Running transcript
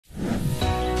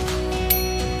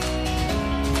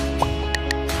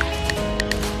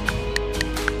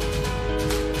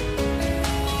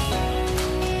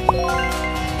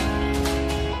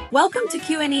Welcome to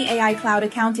QNE AI Cloud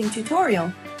Accounting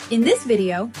tutorial. In this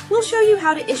video, we'll show you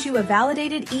how to issue a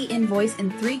validated e-invoice in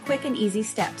 3 quick and easy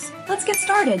steps. Let's get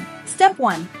started. Step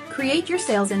 1. Create your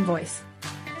sales invoice.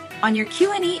 On your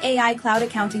QNE AI Cloud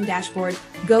Accounting dashboard,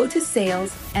 go to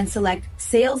Sales and select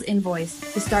Sales Invoice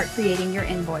to start creating your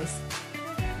invoice.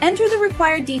 Enter the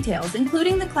required details,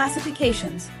 including the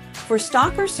classifications for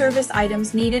stock or service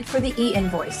items needed for the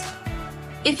e-invoice.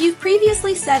 If you've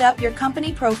previously set up your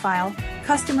company profile,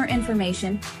 customer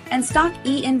information, and stock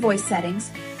e-invoice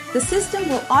settings, the system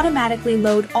will automatically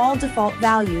load all default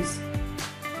values.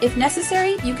 If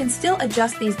necessary, you can still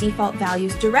adjust these default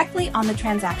values directly on the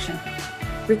transaction.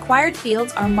 Required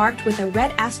fields are marked with a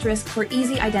red asterisk for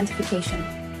easy identification.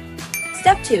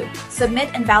 Step 2. Submit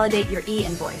and validate your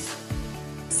e-invoice.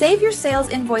 Save your sales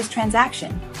invoice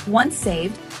transaction. Once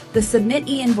saved, the Submit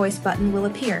e-invoice button will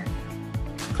appear.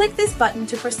 Click this button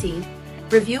to proceed,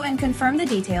 review and confirm the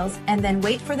details, and then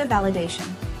wait for the validation.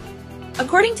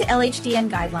 According to LHDN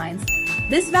guidelines,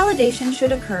 this validation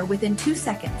should occur within 2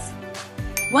 seconds.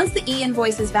 Once the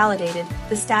e-invoice is validated,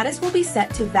 the status will be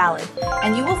set to valid,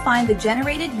 and you will find the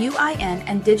generated UIN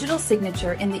and digital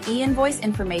signature in the e-invoice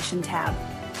information tab.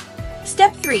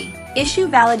 Step 3. Issue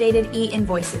validated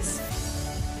e-invoices.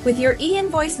 With your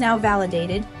e-invoice now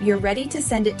validated, you're ready to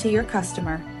send it to your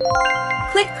customer.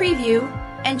 Click Preview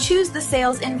and choose the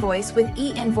sales invoice with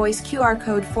e-invoice QR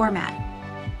code format.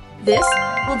 This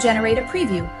will generate a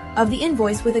preview of the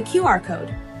invoice with a QR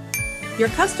code. Your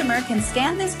customer can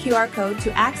scan this QR code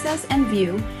to access and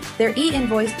view their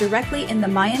e-invoice directly in the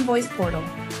My Invoice portal.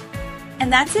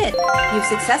 And that's it! You've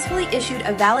successfully issued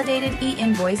a validated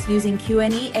e-invoice using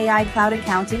QNE AI Cloud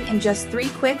Accounting in just 3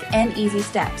 quick and easy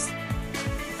steps.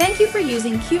 Thank you for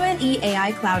using QNE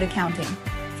AI Cloud Accounting.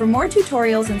 For more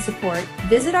tutorials and support,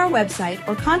 visit our website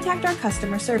or contact our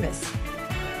customer service.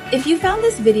 If you found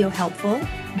this video helpful,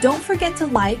 don't forget to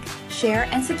like, share,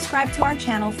 and subscribe to our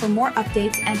channel for more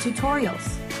updates and tutorials.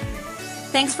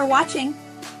 Thanks for watching.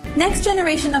 Next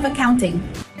generation of accounting.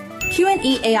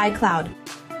 QNE AI Cloud,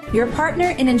 your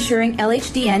partner in ensuring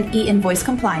LHDN e-invoice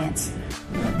compliance.